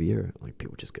sphere, like,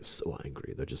 people just get so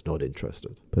angry. They're just not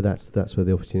interested. But that's where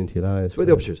the opportunity lies. Where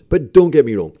the opportunity. But don't get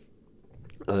me wrong.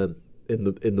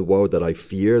 In the world that I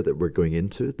fear that we're going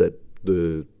into, that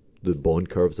the bond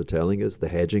curves are telling us, the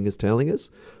hedging is telling us,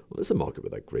 well, it's a market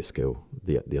without Grayscale.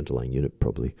 The underlying unit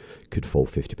probably could fall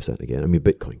 50% again. I mean,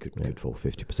 Bitcoin could fall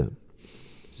 50%.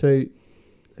 So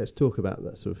let's talk about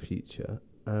that sort of future.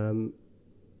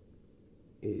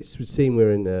 It would seem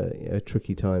we're in a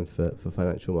tricky time for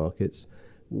financial markets.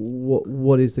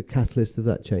 What is the catalyst of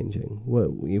that changing?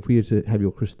 Well, if we were to have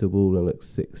your crystal ball and look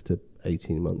 6 to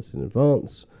 18 months in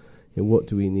advance, what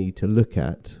do we need to look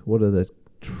at? What are the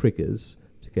triggers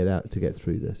to get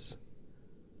through this?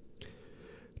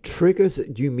 Triggers,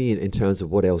 do you mean in terms of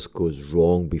what else goes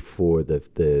wrong before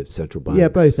the central banks? Yeah,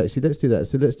 both actually. Let's do that.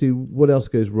 So let's do what else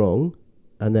goes wrong,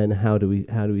 and then how do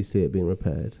we see it being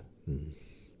repaired?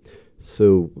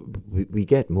 So we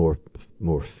get more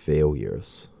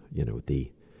failures.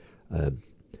 The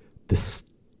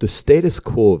status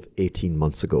quo of 18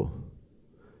 months ago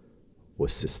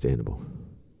was sustainable.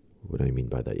 What do I mean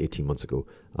by that? 18 months ago,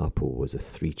 Apple was a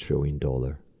 $3 trillion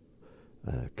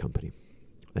company,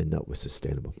 and that was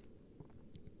sustainable.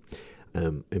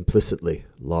 Implicitly,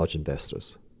 large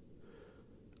investors,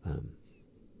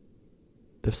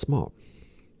 they're smart,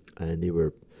 and they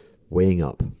were weighing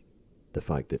up the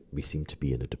fact that we seem to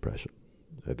be in a depression,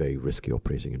 a very risky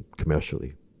operating and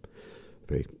commercially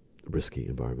very risky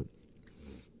environment.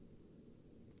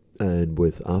 And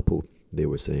with Apple, they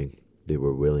were saying they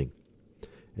were willing,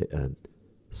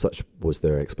 such was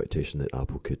their expectation that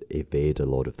Apple could evade a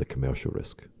lot of the commercial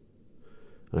risk.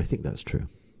 And I think that's true,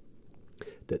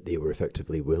 that they were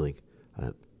effectively willing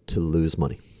to lose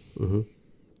money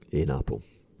in Apple.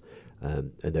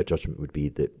 And their judgment would be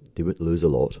that they would lose a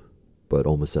lot, but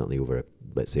almost certainly over,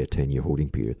 let's say, a 10-year holding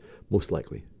period, most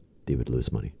likely they would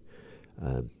lose money.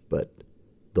 But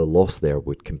the loss there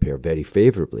would compare very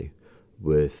favourably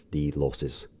with the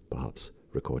losses perhaps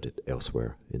recorded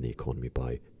elsewhere in the economy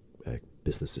by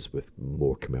businesses with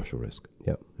more commercial risk.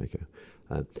 Yeah. Okay.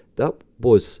 That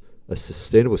was a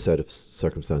sustainable set of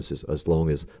circumstances as long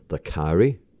as the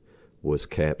carry was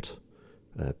kept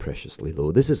preciously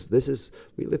low. This is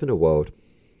we live in a world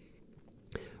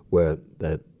where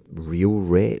the real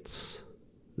rates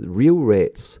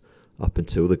up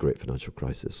until the Great Financial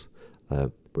Crisis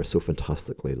were so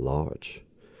fantastically large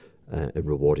and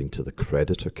rewarding to the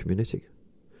creditor community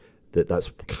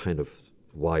that's kind of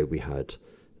why we had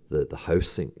the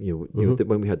housing. You know,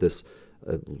 when we had this,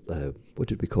 what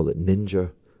did we call it?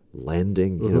 Ninja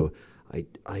lending. You know,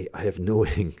 I have no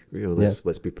ink. You know,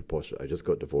 let's be proportionate. I just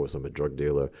got divorced. I'm a drug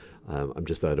dealer. I'm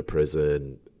just out of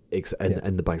prison.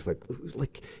 And the bank's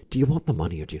like, do you want the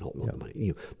money or do you not want the money? You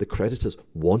know, the creditors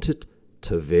wanted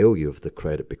to avail you of the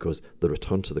credit because the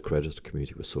return to the creditor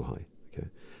community was so high. Okay,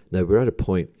 now we're at a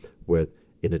point where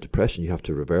in a depression you have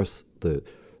to reverse the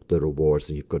rewards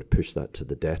and you've got to push that to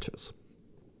the debtors.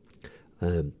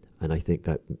 And I think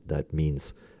that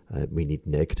means we need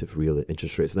negative real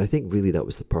interest rates. And I think really that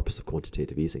was the purpose of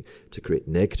quantitative easing, to create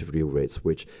negative real rates,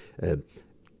 which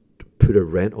put a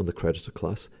rent on the creditor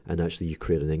class, and actually you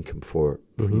create an income for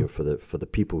the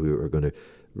people who are going to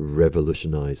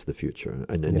revolutionize the future,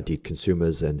 and indeed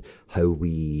consumers, and how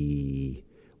we've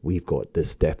got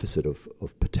this deficit of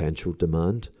potential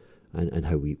demand, and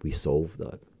how we solve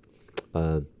that.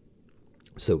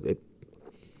 So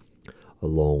a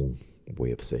long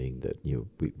way of saying that, you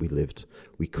know,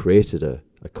 we created a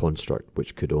construct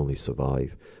which could only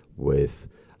survive with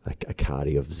a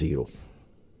carry of zero,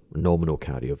 nominal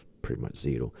carry of pretty much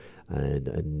zero, and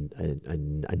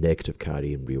a negative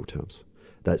carry in real terms.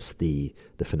 That's the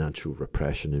financial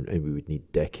repression, and we would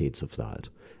need decades of that,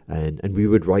 and we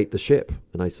would right the ship,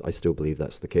 and I still believe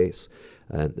that's the case.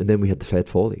 And then we had the Fed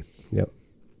folly. Yep.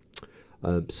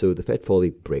 So the Fed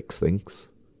folly breaks things.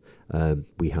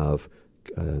 We have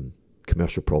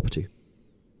commercial property.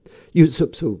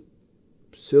 So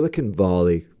Silicon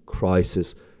Valley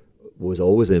crisis was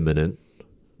always imminent.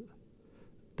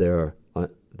 They're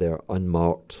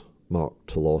unmarked, marked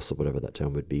to loss, or whatever that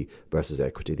term would be, versus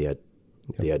equity. They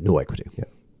had no equity.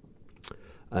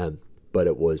 Yeah. But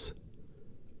it was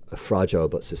a fragile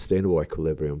but sustainable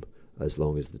equilibrium as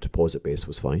long as the deposit base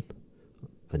was fine,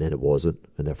 and then it wasn't,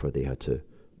 and therefore they had to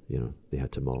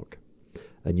mark.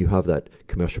 And you have that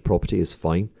commercial property is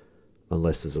fine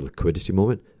unless there's a liquidity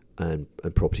moment, and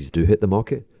properties do hit the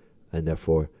market, and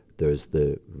therefore there's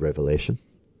the revelation.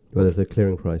 Well, there's a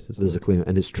clearing price. There's a clearing,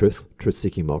 and it's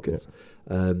truth-seeking markets.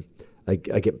 Yeah. I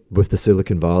get with the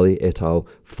Silicon Valley et al.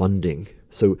 Funding.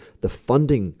 So the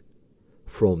funding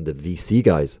from the VC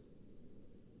guys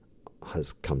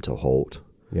has come to a halt.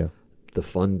 Yeah.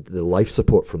 The life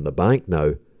support from the bank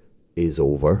now is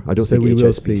over. I don't think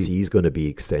HSBC is going to be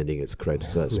extending its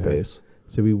credit to that space.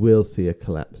 So we will see a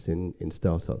collapse in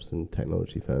startups and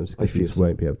technology firms because these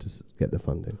won't be able to get the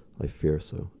funding. I fear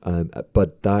so.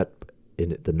 But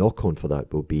the knock-on for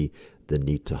that will be the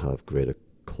need to have greater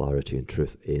clarity and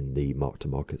truth in the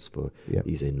mark-to-markets for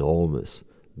these enormous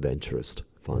venturist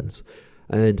funds. Yeah.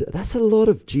 And that's a lot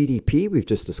of GDP we've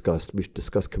just discussed. We've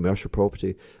discussed commercial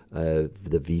property, the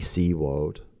VC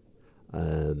world,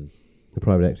 the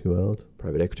private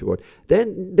equity world.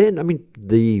 Then I mean,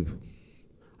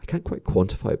 I can't quite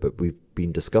quantify it, but we've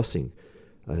been discussing,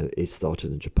 it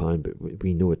started in Japan, but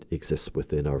we know it exists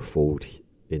within our fold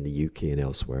in the UK and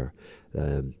elsewhere,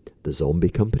 the zombie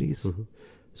companies. Mm-hmm.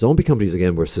 Zombie companies,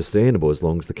 again, were sustainable as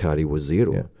long as the carry was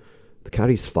zero. Yeah. The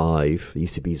carry's 5, the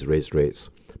ECB's raised rates,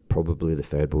 probably the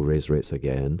Fed will raise rates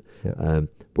again. Yeah.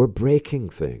 We're breaking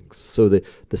things. So the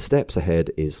steps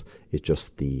ahead is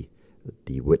just the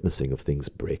witnessing of things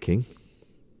breaking.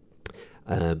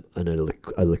 And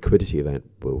a liquidity event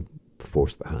will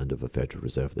force the hand of a Federal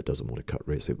Reserve that doesn't want to cut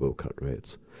rates. They will cut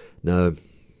rates. Now,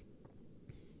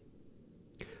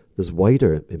 there's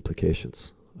wider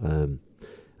implications. And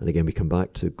again, we come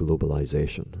back to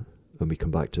globalization, and we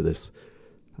come back to this.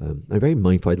 I'm very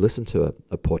mindful. I listened to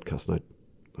a podcast, and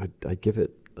I give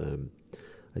it.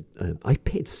 I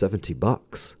paid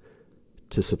 $70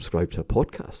 to subscribe to a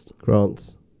podcast.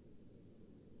 Grants?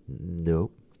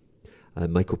 No.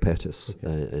 Michael Pettis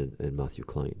and Matthew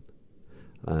Klein.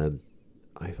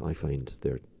 I find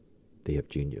they have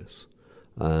genius.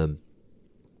 And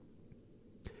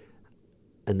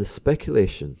the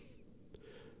speculation,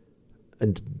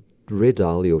 and Ray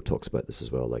Dalio talks about this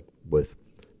as well, like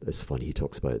it's funny, he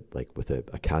talks about like with a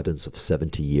cadence of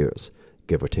 70 years,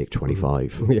 give or take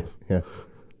 25. Yeah.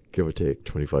 Give or take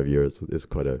 25 years is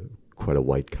quite a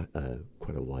wide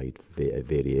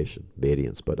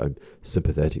variance, but I'm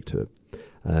sympathetic to it,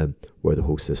 where the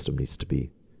whole system needs to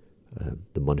be,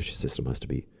 the monetary system has to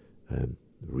be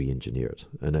re-engineered,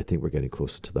 and I think we're getting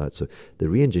closer to that. So the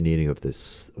re-engineering of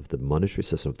the monetary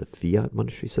system, of the fiat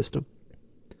monetary system,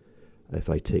 if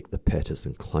I take the Pettis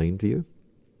and Klein view,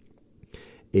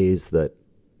 is that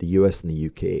the US and the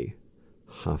UK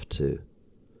have to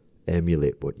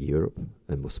emulate what Europe,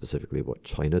 and more specifically what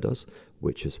China does,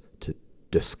 which is to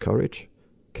discourage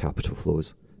capital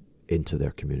flows into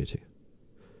their community,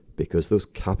 because those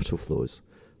capital flows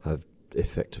have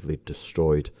effectively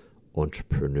destroyed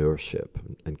entrepreneurship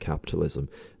and capitalism,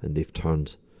 and they've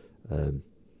turned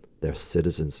their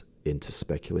citizens into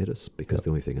speculators, because the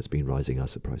only thing has been rising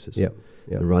asset prices.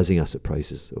 And rising asset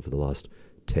prices over the last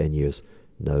 10 years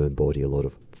now embody a lot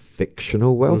of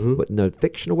fictional wealth. But now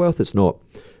fictional wealth is not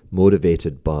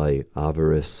motivated by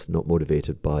avarice, not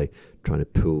motivated by trying to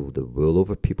pull the wool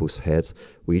over people's heads.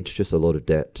 We introduced a lot of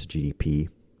debt to GDP.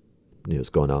 It's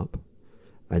gone up,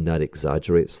 and that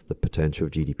exaggerates the potential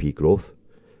of GDP growth,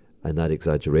 and that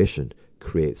exaggeration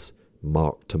creates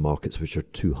mark-to-markets which are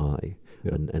too high,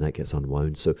 and that gets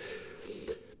unwound. So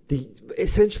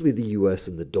essentially the US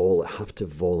and the dollar have to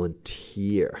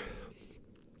volunteer,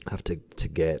 have to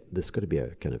get, there's got to be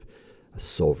a kind of a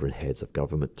sovereign heads of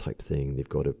government type thing. They've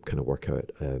got to kind of work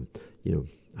out, I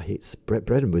hate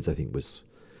Bretton Woods. I think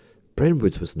Bretton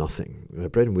Woods was nothing.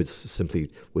 Bretton Woods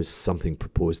simply was something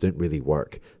proposed, didn't really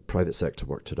work. Private sector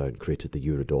worked it out and created the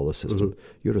euro-dollar system.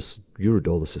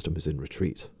 Euro-dollar system is in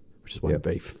retreat, which is why I'm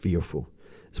very fearful.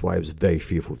 That's why I was very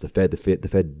fearful of the Fed. The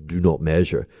Fed do not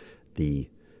measure the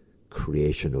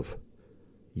creation of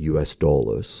US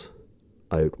dollars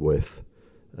out with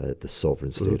the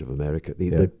sovereign state of America.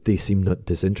 They seem not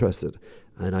disinterested.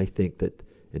 And I think that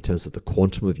in terms of the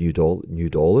quantum of new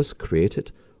dollars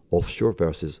created offshore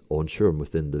versus onshore and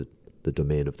within the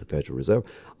domain of the Federal Reserve,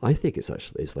 I think it's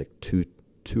like 2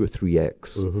 or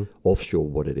 3x offshore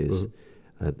what it is.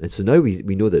 And so now we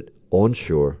know that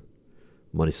onshore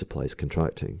money supply is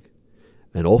contracting,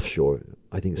 and offshore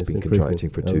I think it's been increasing. Contracting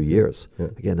for 2 years.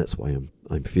 Again, that's why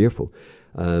I'm fearful.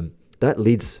 That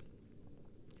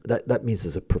means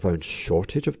there's a profound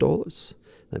shortage of dollars.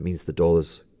 That means the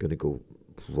dollar's going to go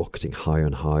rocketing higher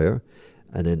and higher,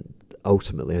 and then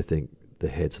ultimately I think the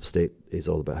heads of state is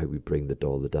all about how we bring the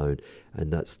dollar down,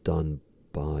 and that's done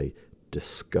by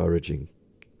discouraging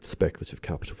speculative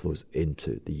capital flows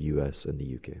into the US and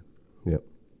the UK.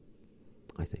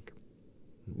 I think.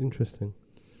 Interesting.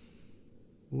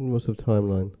 What sort of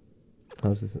timeline?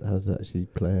 How does that actually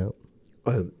play out?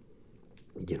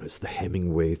 It's the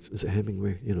Hemingway. Is it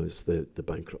Hemingway? It's the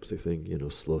bankruptcy thing.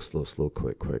 Slow,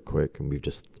 quick, and we've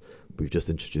just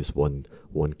introduced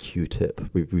one Q-tip.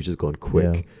 We've just gone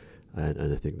quick,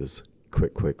 and I think there's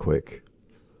quick.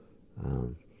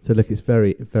 So look, it's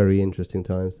very, very interesting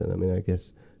times. Then I mean, I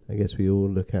guess we all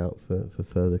look out for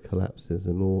further collapses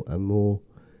and more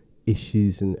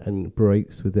issues and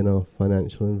breaks within our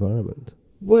financial environment.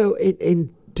 Well,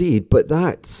 indeed, but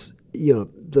that's.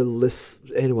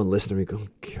 Anyone listening going,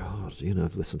 God,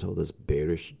 I've listened to all this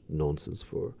bearish nonsense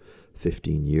for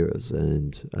 15 years,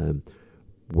 and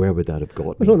where would that have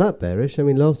got me? It's not that bearish. I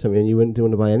mean, last time you didn't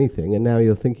want to buy anything, and now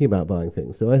you're thinking about buying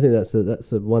things. So I think that's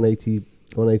a 180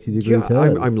 degree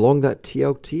turn. I'm long that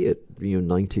TLT at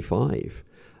 95,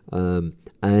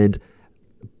 and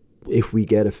if we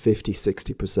get a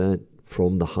 50-60%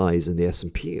 from the highs in the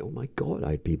S&P, oh my God,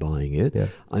 I'd be buying it.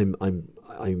 I'm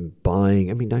buying.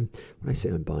 I mean, when I say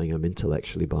I'm buying, I'm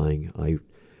intellectually buying.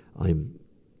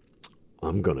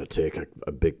 I'm going to take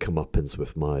a big comeuppance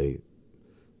with my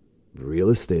real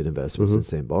estate investments in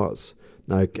St. Bart's.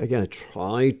 Now, again, I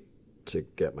try to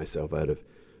get myself out of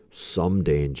some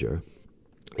danger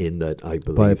in that I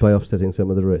believe by offsetting some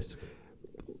of the risk.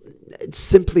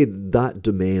 Simply that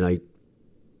domain I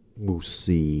will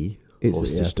see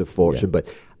hostage to fortune. But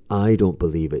I don't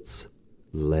believe it's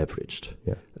leveraged.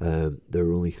 There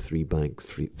are only three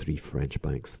French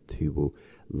banks who will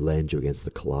lend you against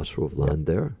the collateral of land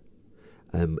there,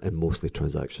 and mostly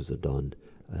transactions are done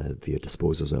via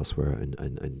disposals elsewhere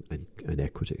and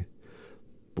equity.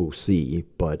 We'll see,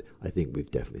 but I think we've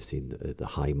definitely seen the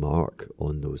high mark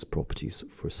on those properties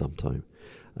for some time.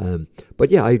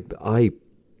 But yeah, I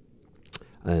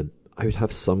would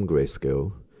have some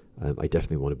grayscale. I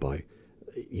definitely want to buy,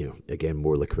 again,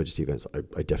 more liquidity events.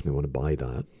 I definitely want to buy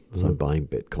that. So I'm buying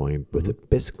Bitcoin with it.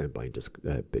 Basically, I'm buying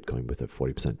Bitcoin with a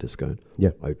 40% discount.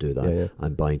 I would do that.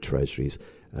 I'm buying treasuries,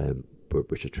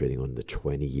 which are trading on the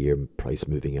 20-year price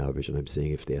moving average, and I'm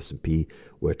seeing if the S&P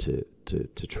were to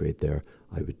trade there,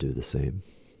 I would do the same.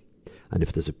 And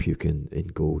if there's a puke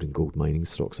in gold and gold mining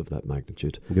stocks of that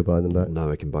magnitude, you can buy them back. Now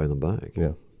I can buy them back.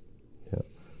 Yeah.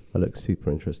 That looks super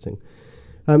interesting.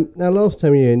 Now, last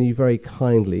time you very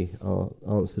kindly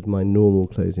answered my normal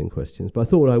closing questions, but I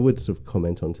thought what I would sort of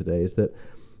comment on today is that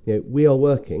we are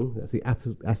working, that's the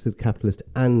Acid Capitalist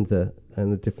and the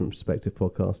Different Perspective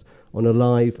podcast, on a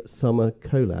live summer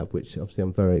collab, which obviously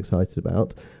I'm very excited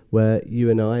about, where you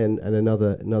and I and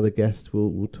another guest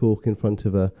will talk in front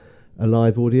of a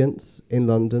live audience in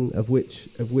London, of which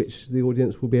the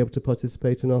audience will be able to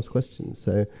participate and ask questions.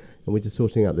 So, and we're just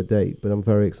sorting out the date, but I'm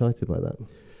very excited by that.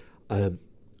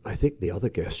 I think the other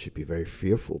guests should be very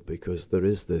fearful, because there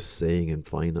is this saying in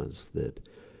finance that,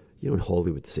 in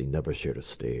Hollywood they say never share a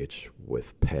stage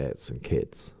with pets and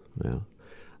kids.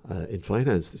 In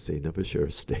finance they say never share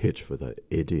a stage with that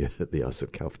idiot, the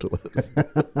asset capitalist.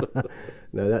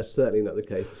 No, that's certainly not the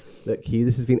case. Look, Hugh,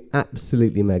 this has been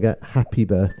absolutely mega. Happy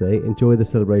birthday. Enjoy the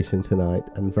celebration tonight,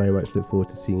 and very much look forward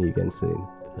to seeing you again soon.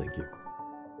 Thank you.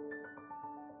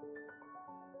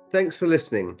 Thanks for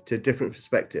listening to Different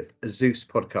Perspective, a Zeus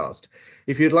podcast.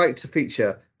 If you'd like to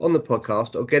feature on the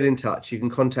podcast or get in touch, you can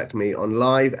contact me on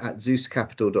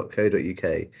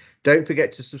live@zeuscapital.co.uk. Don't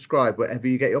forget to subscribe wherever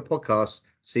you get your podcasts.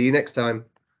 See you next time.